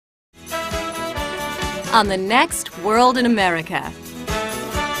On the next World in America,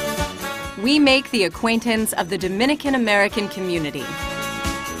 we make the acquaintance of the Dominican American community.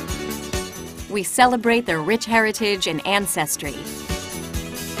 We celebrate their rich heritage and ancestry,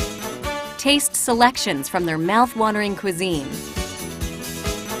 taste selections from their mouth-watering cuisine,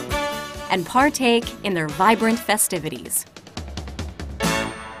 and partake in their vibrant festivities.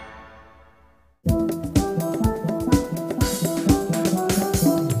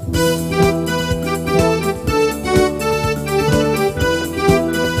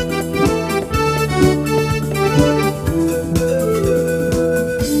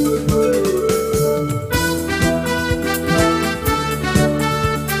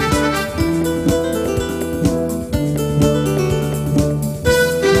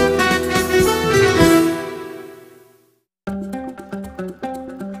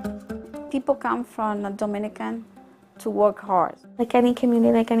 People come from Dominican to work hard. Like any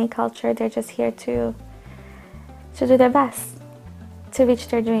community, like any culture, they're just here to do their best, to reach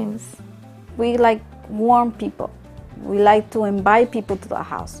their dreams. We like warm people. We like to invite people to the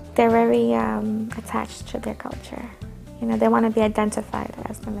house. They're very attached to their culture. You know, they want to be identified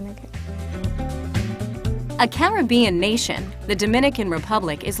as Dominican. A Caribbean nation, the Dominican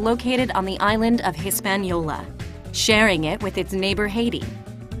Republic is located on the island of Hispaniola, sharing it with its neighbor Haiti.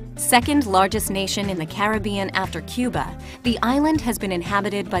 Second largest nation in the Caribbean after Cuba, the island has been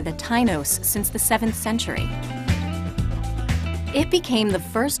inhabited by the Tainos since the 7th century. It became the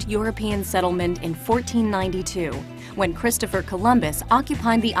first European settlement in 1492, when Christopher Columbus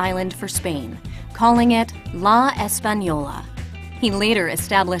occupied the island for Spain, calling it La Española. He later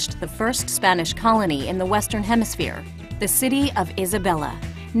established the first Spanish colony in the Western Hemisphere, the city of Isabella,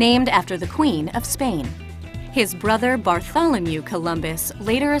 named after the Queen of Spain. His brother Bartholomew Columbus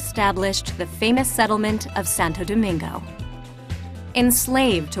later established the famous settlement of Santo Domingo.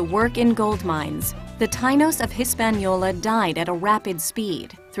 Enslaved to work in gold mines, the Tainos of Hispaniola died at a rapid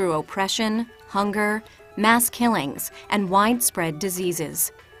speed through oppression, hunger, mass killings, and widespread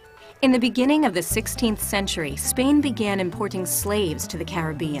diseases. In the beginning of the 16th century, Spain began importing slaves to the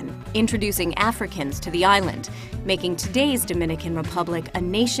Caribbean, introducing Africans to the island, making today's Dominican Republic a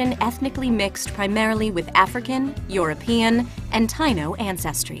nation ethnically mixed primarily with African, European, and Taino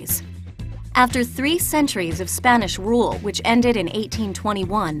ancestries. After 3 centuries of Spanish rule, which ended in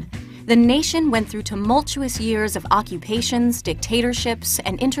 1821, the nation went through tumultuous years of occupations, dictatorships,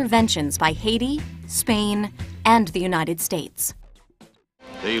 and interventions by Haiti, Spain, and the United States.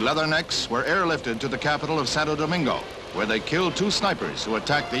 The Leathernecks were airlifted to the capital of Santo Domingo, where they killed 2 snipers who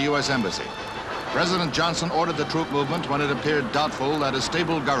attacked the U.S. Embassy. President Johnson ordered the troop movement when it appeared doubtful that a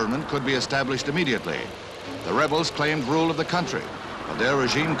stable government could be established immediately. The rebels claimed rule of the country, but their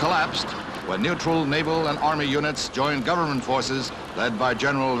regime collapsed when neutral naval and army units joined government forces led by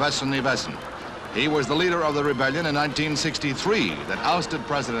General Wesson. He was the leader of the rebellion in 1963 that ousted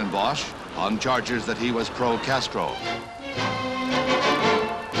President Bosch on charges that he was pro-Castro.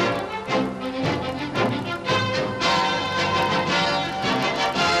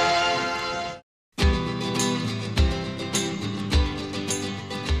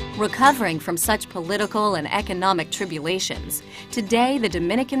 Recovering from such political and economic tribulations, today the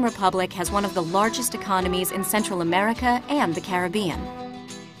Dominican Republic has one of the largest economies in Central America and the Caribbean.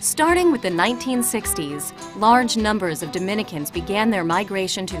 Starting with the 1960s, large numbers of Dominicans began their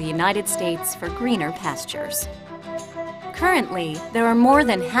migration to the United States for greener pastures. Currently, there are more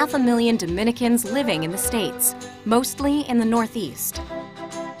than 500,000 Dominicans living in the States, mostly in the Northeast.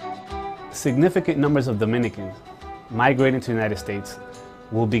 Significant numbers of Dominicans migrating to the United States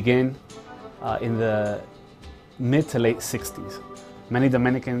will begin in the mid to late 60s. Many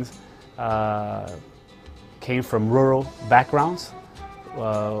Dominicans came from rural backgrounds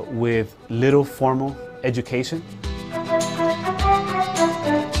with little formal education.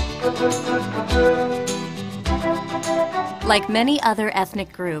 Like many other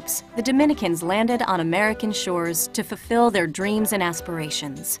ethnic groups, the Dominicans landed on American shores to fulfill their dreams and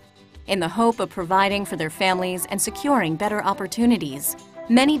aspirations. In the hope of providing for their families and securing better opportunities,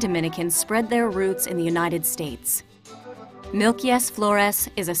 many Dominicans spread their roots in the United States. Milquies Flores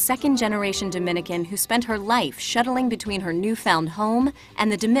is a second-generation Dominican who spent her life shuttling between her newfound home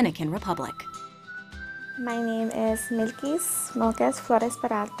and the Dominican Republic. My name is Milquies Flores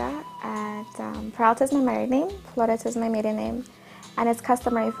Peralta, and Peralta is my married name, Flores is my maiden name, and it's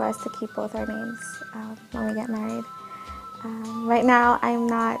customary for us to keep both our names when we get married. Right now I'm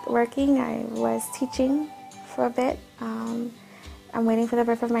not working. I was teaching for a bit. I'm waiting for the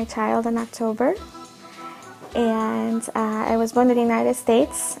birth of my child in October. And I was born in the United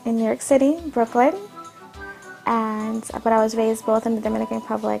States, in New York City, Brooklyn. But I was raised both in the Dominican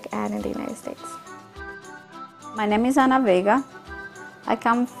Republic and in the United States. My name is Ana Vega. I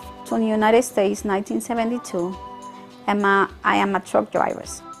come to the United States in 1972, and I am a truck driver.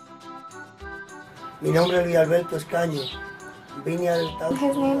 Mi nombre es Luis Alberto Escaño. Vine al Estado.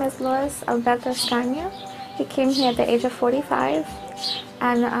 His name is Luis Alberto Escaño. He came here at the age of 45,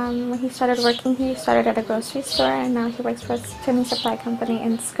 and when he started working, he started at a grocery store, and now he works for a trimming supply company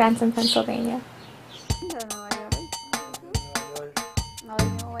in Scranton, Pennsylvania.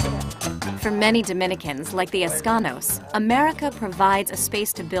 For many Dominicans, like the Escanos, America provides a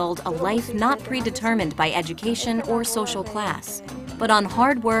space to build a life not predetermined by education or social class, but on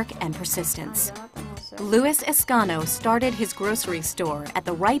hard work and persistence. Luis Escano started his grocery store at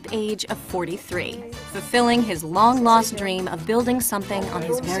the ripe age of 43, fulfilling his long-lost dream of building something on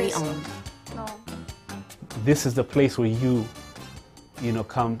his very own. This is the place where you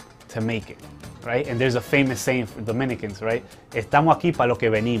come to make it, right? And there's a famous saying for Dominicans, right? Estamos aquí para lo que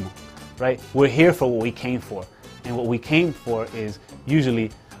venimos, right? We're here for what we came for. And what we came for is usually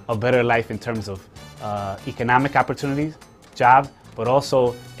a better life in terms of economic opportunities, jobs, but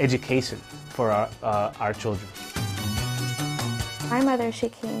also education for our children. My mother, she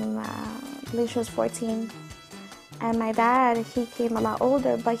came, I believe she was 14. And my dad, he came a lot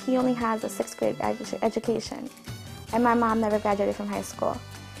older, but he only has a 6th grade education. And my mom never graduated from high school.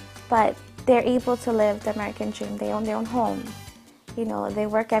 But they're able to live the American dream. They own their own home. You know, they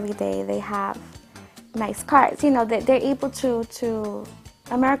work every day. They have nice cars. You know, they're able to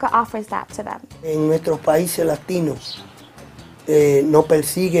America offers that to them. En nuestros países latinos no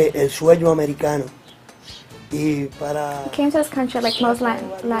persigue el sueño americano. Y para... He came to this country like most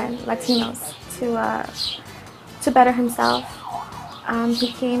Latinos to better himself.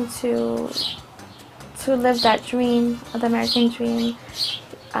 He came to live that dream, the American dream,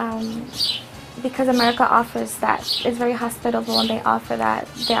 because America offers that. It's very hospitable, and they offer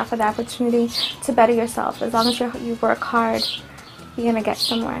the opportunity to better yourself. As long as you work hard, you're gonna get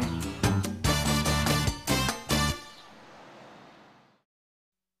somewhere.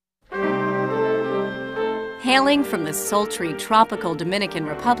 Hailing from the sultry, tropical Dominican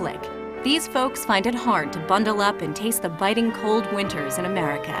Republic, these folks find it hard to bundle up and taste the biting cold winters in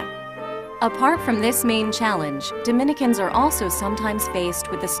America. Apart from this main challenge, Dominicans are also sometimes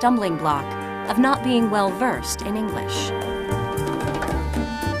faced with the stumbling block of not being well-versed in English.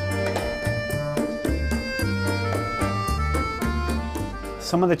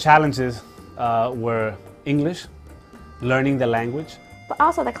 Some of the challenges were English, learning the language. But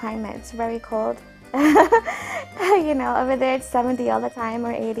also the climate, it's very cold. You know, over there it's 70 all the time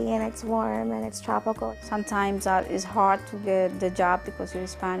or 80, and it's warm and it's tropical. Sometimes it's hard to get the job because you're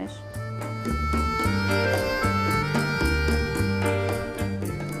Spanish.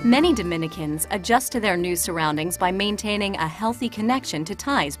 Many Dominicans adjust to their new surroundings by maintaining a healthy connection to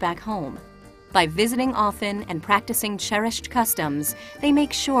ties back home. By visiting often and practicing cherished customs, they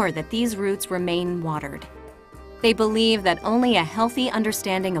make sure that these roots remain watered. They believe that only a healthy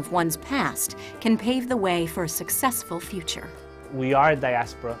understanding of one's past can pave the way for a successful future. We are a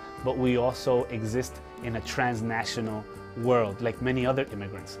diaspora, but we also exist in a transnational world, like many other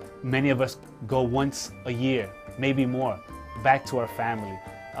immigrants. Many of us go once a year, maybe more, back to our family,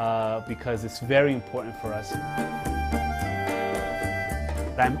 because it's very important for us.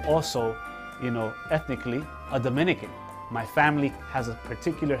 I'm also, ethnically a Dominican. My family has a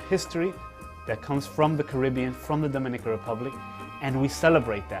particular history that comes from the Caribbean, from the Dominican Republic, and we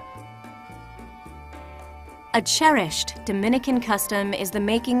celebrate that. A cherished Dominican custom is the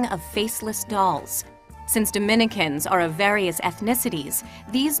making of faceless dolls. Since Dominicans are of various ethnicities,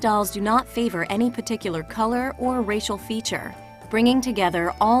 these dolls do not favor any particular color or racial feature, bringing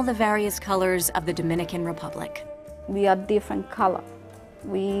together all the various colors of the Dominican Republic. We are different color.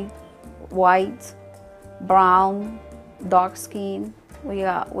 We white, brown, dark skin. We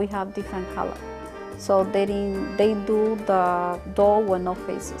have different color. So they do the doll with no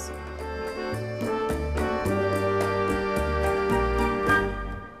faces.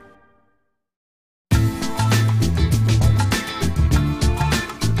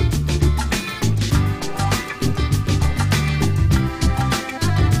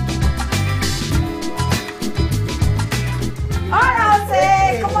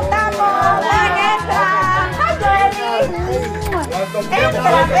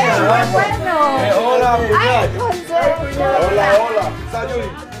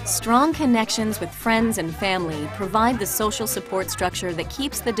 Strong connections with friends and family provide the social support structure that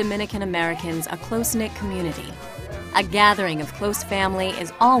keeps the Dominican Americans a close-knit community. A gathering of close family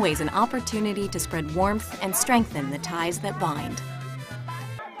is always an opportunity to spread warmth and strengthen the ties that bind.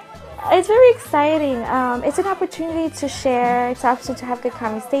 It's very exciting. It's an opportunity to share, it's an opportunity to have good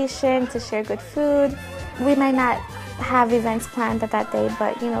conversation, to share good food. We might not have events planned that day,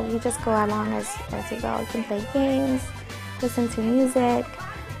 but you just go along as you go. You can play games, listen to music,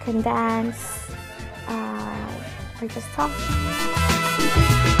 can dance, or just talk.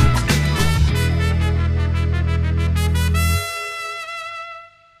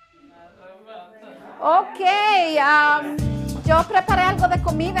 Ok, yo preparé algo de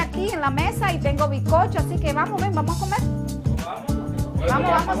comida aquí en la mesa y tengo bizcocho, así que vamos a comer.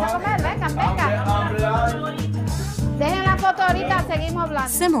 Vamos a comer, vengan. Dejen la foto ahorita, seguimos hablando.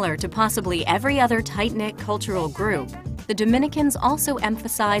 Similar to possibly every other tight-knit cultural group, the Dominicans also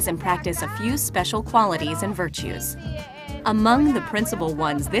emphasize and practice a few special qualities and virtues. Among the principal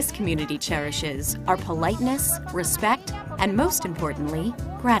ones this community cherishes are politeness, respect, and most importantly,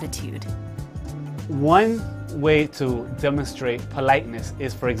 gratitude. One way to demonstrate politeness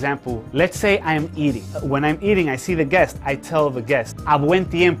is, for example, let's say I am eating. When I'm eating, I see the guest, I tell the guest, a buen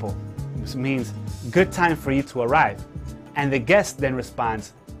tiempo, which means good time for you to arrive. And the guest then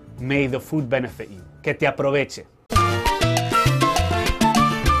responds, may the food benefit you, que te aproveche.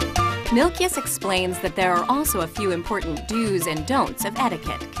 Milkias explains that there are also a few important do's and don'ts of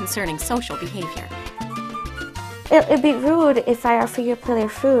etiquette concerning social behavior. It'd be rude if I offer you a plate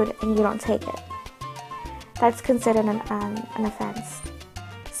of food and you don't take it. That's considered an offense.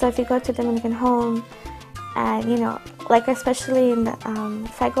 So if you go to a Dominican home and, like especially in the,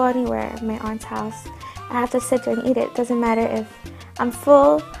 if I go anywhere, my aunt's house, I have to sit there and eat it. Doesn't matter if I'm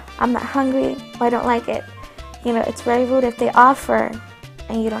full, I'm not hungry, or I don't like it. It's very rude if they offer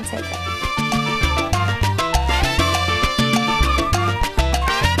and you don't take it.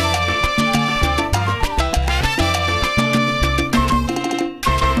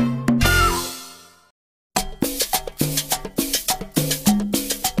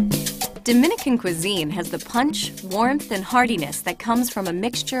 Dominican cuisine has the punch, warmth, and heartiness that comes from a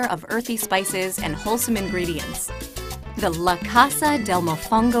mixture of earthy spices and wholesome ingredients. The La Casa del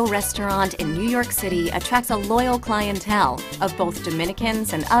Mofongo restaurant in New York City attracts a loyal clientele of both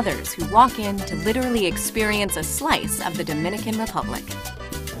Dominicans and others who walk in to literally experience a slice of the Dominican Republic.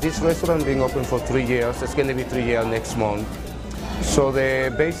 This restaurant been open for 3 years. It's going to be 3 years next month. So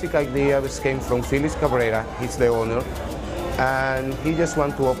the basic idea came from Felix Cabrera. He's the owner. And he just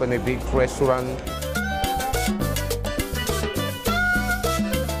wants to open a big restaurant.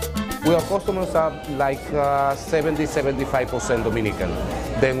 Our customers are like 70–75% Dominican.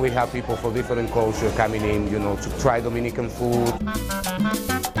 Then we have people from different cultures coming in, to try Dominican food.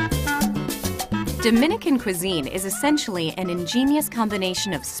 Dominican cuisine is essentially an ingenious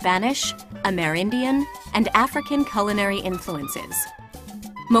combination of Spanish, Amerindian, and African culinary influences.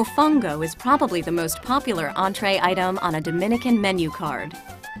 Mofongo is probably the most popular entree item on a Dominican menu card.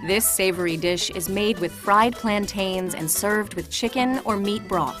 This savory dish is made with fried plantains and served with chicken or meat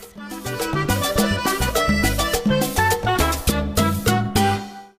broth.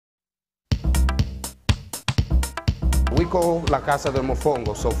 We call La Casa del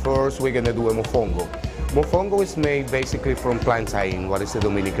Mofongo, so first we're going to do a mofongo. Mofongo is made basically from plantain, what is the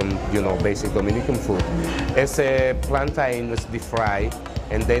Dominican, basic Dominican food. It's a plantain that's deep fried,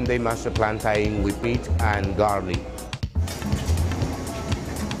 and then they mash the plantain with meat and garlic.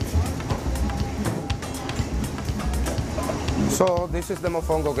 So this is the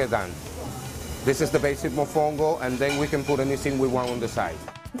mofongo get done. This is the basic mofongo, and then we can put anything we want on the side.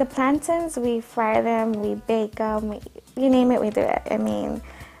 The plantains, we fry them, we bake them, you name it, we do it.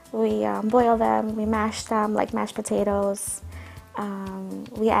 We boil them, we mash them like mashed potatoes.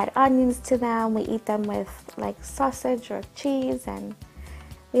 We add onions to them, we eat them with like sausage or cheese, and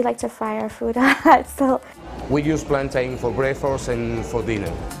we like to fry our food hot. So we use plantain for breakfast and for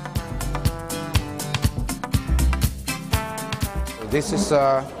dinner. This is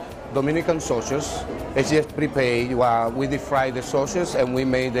Dominican sausage. It's just prepared. We deep fry the sausage, and we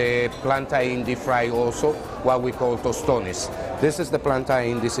made the plantain deep fry also, what we call tostones. This is the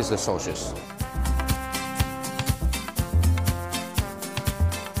plantain, this is the sausage.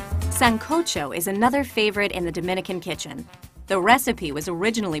 Sancocho is another favorite in the Dominican kitchen. The recipe was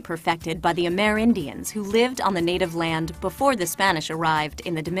originally perfected by the Amerindians who lived on the native land before the Spanish arrived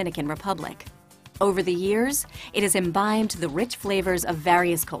in the Dominican Republic. Over the years, it has imbibed the rich flavors of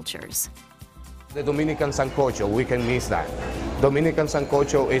various cultures. The Dominican Sancocho, we can miss that. Dominican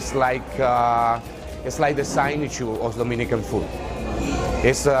Sancocho is like the signature of Dominican food.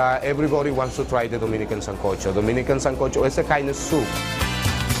 It's, everybody wants to try the Dominican Sancocho. Dominican Sancocho is a kind of soup.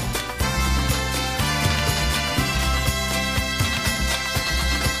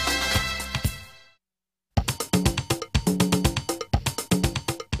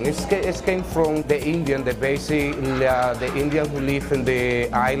 It came from the Indian, the Indian who live in the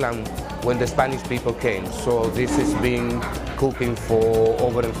island when the Spanish people came. So this has been cooking for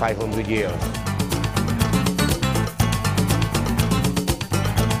over 500 years.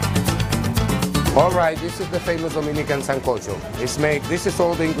 All right, this is the famous Dominican sancocho. This is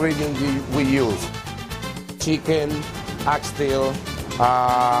all the ingredients we use. Chicken, oxtail,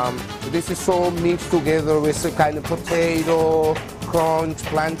 this is all mixed together with a kind of potato, crunch,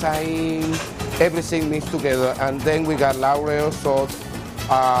 plantain, everything mixed together. And then we got laurel, salt,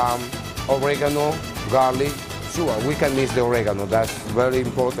 oregano, garlic. Sure, we can mix the oregano. That's very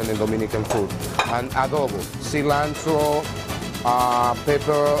important in Dominican food. And adobo, cilantro,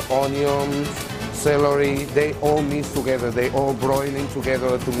 pepper, onions, celery. They all mix together. They all broiling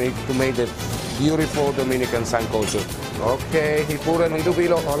together to make the beautiful Dominican sancocho. Okay, he put a little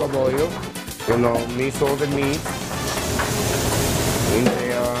bit of olive oil. You know, mix all the meat in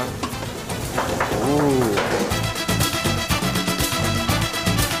there. Ooh.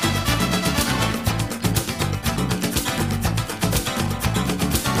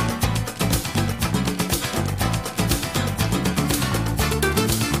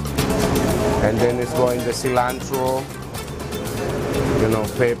 And then it's going the cilantro, you know,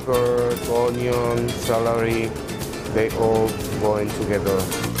 pepper, onion, celery, they all going together.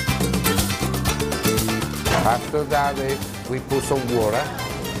 After that, we put some water,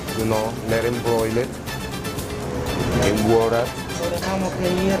 you know, let him broil it in water.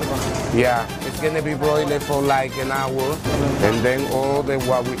 Yeah, it's gonna be broiled for like an hour, and then all the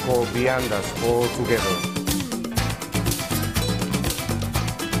what we call viandas all together.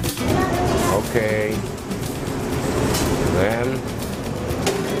 Okay, then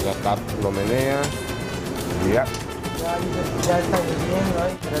la tap lo menea. Yeah.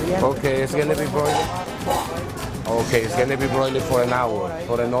 Okay, it's gonna be broiled. Okay, it's gonna be broiled for an hour,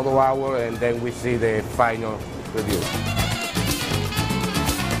 for another hour, and then we see the final review.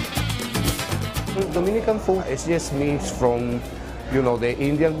 Dominican food is just mixed from, you know, the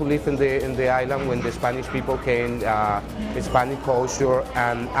Indian who live in the island when the Spanish people came, Hispanic culture,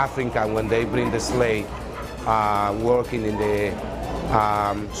 and African when they bring the slave working in the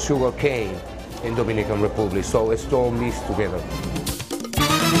sugar cane in Dominican Republic. So it's all mixed together.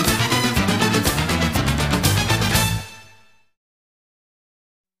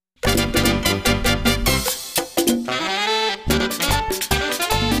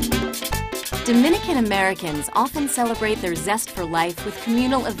 Dominican Americans often celebrate their zest for life with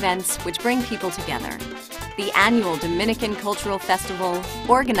communal events which bring people together. The annual Dominican Cultural Festival,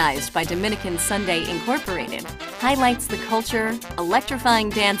 organized by Dominican Sunday Incorporated, highlights the culture, electrifying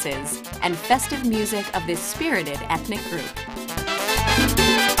dances, and festive music of this spirited ethnic group.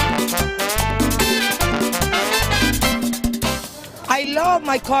 I love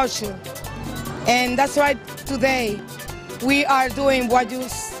my culture, and that's why today we are doing what you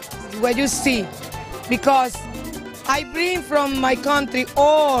see, because I bring from my country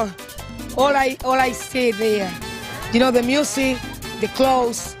all I see there. You know, the music, the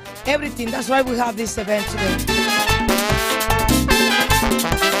clothes, everything. That's why we have this event today.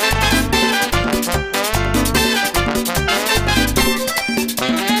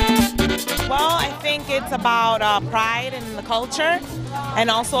 Well, I think it's about pride in the culture, and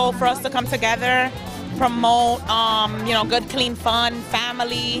also for us to come together, promote you know, good, clean fun,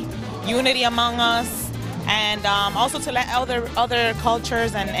 family, unity among us, and also to let other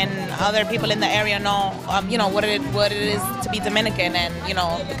cultures and other people in the area know you know, what it is to be Dominican, and you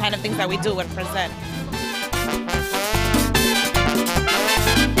know, the kind of things that we do and present.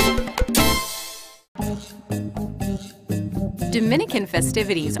 Dominican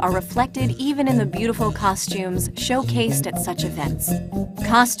festivities are reflected even in the beautiful costumes showcased at such events.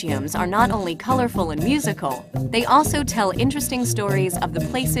 Costumes are not only colorful and musical, they also tell interesting stories of the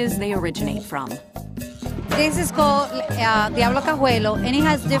places they originate from. This is called Diablo Cajuelo, and it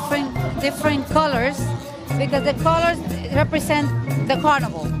has different colors because the colors represent the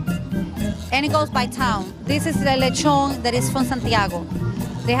carnival, and it goes by town. This is the lechon that is from Santiago.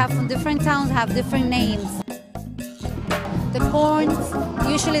 They have from different towns have different names. The corns,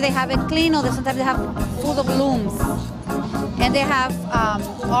 usually they have it clean, or sometimes they have full of blooms. And they have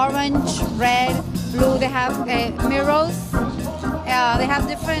orange, red, blue. They have mirrors. They have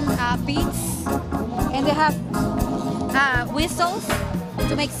different beats. And they have whistles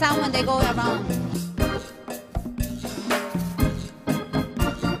to make sound when they go around.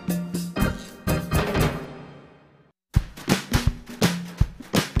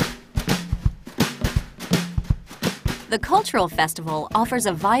 The cultural festival offers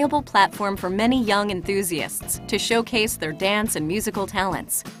a viable platform for many young enthusiasts to showcase their dance and musical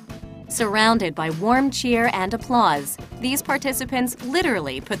talents. Surrounded by warm cheer and applause, these participants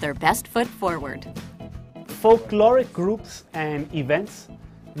literally put their best foot forward. Folkloric groups and events,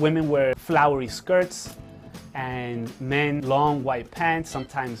 women wear flowery skirts and men long white pants,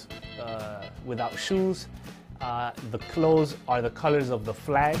 sometimes without shoes. The clothes are the colors of the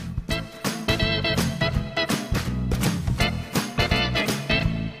flag.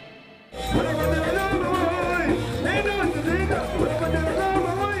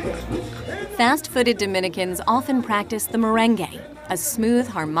 Fast-footed Dominicans often practice the merengue, a smooth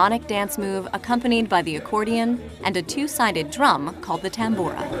harmonic dance move accompanied by the accordion and a two-sided drum called the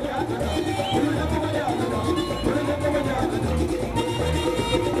tambora.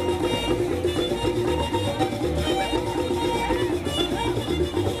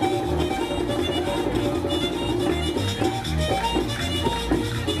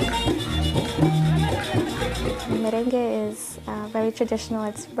 Merengue is very traditional.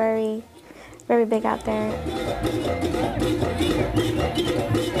 It's very big out there.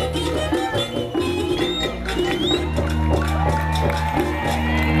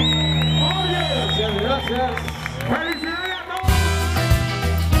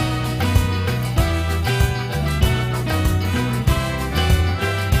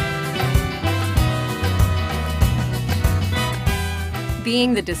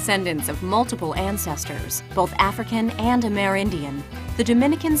 Being the descendants of multiple ancestors, both African and Amerindian, the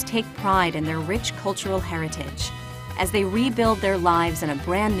Dominicans take pride in their rich cultural heritage. As they rebuild their lives in a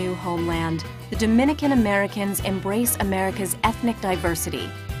brand new homeland, the Dominican Americans embrace America's ethnic diversity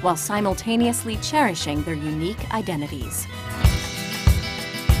while simultaneously cherishing their unique identities.